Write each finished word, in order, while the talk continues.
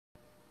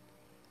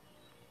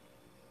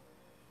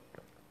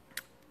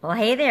Well,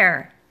 hey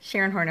there,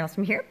 Sharon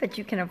Horne-Ellstrom here, but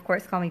you can, of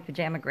course, call me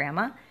Pajama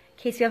Grandma. In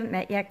case you haven't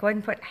met yet, go ahead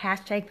and put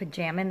hashtag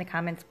pajama in the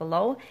comments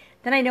below.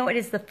 Then I know it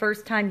is the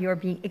first time you're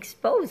being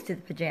exposed to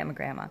the Pajama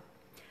Grandma.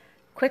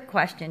 Quick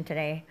question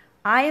today.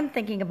 I am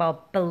thinking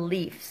about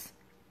beliefs.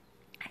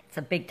 It's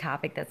a big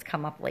topic that's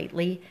come up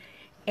lately,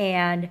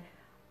 and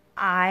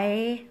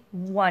I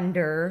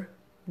wonder,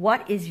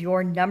 what is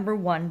your number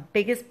one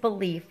biggest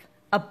belief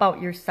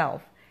about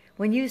yourself?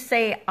 When you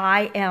say,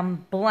 I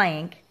am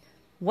blank,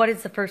 what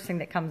is the first thing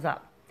that comes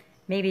up?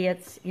 Maybe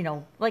it's,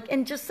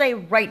 and just say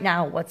right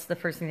now, what's the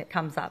first thing that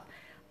comes up?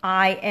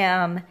 I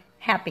am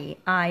happy.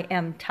 I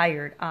am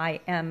tired. I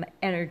am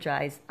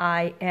energized.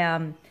 I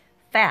am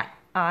fat.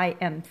 I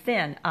am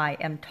thin. I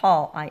am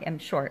tall. I am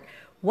short.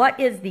 What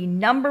is the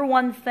number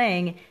one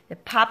thing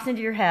that pops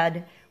into your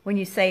head when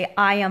you say,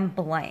 I am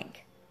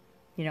blank?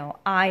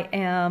 I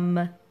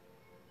am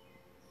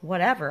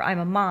whatever. I'm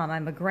a mom.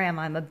 I'm a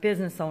grandma. I'm a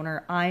business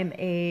owner.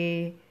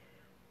 I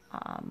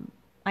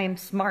am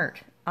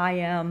smart. I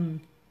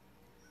am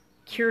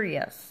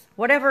curious.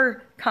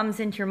 Whatever comes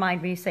into your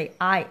mind when you say,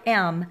 I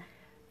am,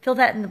 fill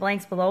that in the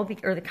blanks below,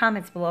 or the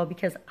comments below,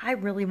 because I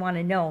really want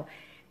to know.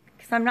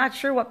 Because I'm not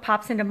sure what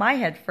pops into my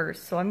head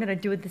first, so I'm going to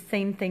do the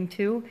same thing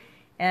too.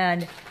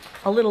 And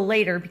a little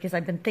later, because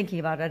I've been thinking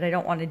about it, I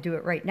don't want to do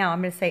it right now.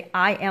 I'm going to say,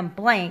 I am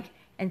blank,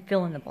 and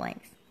fill in the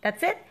blanks.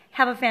 That's it.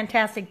 Have a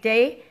fantastic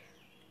day.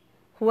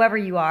 Whoever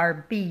you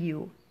are, be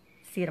you.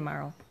 See you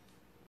tomorrow.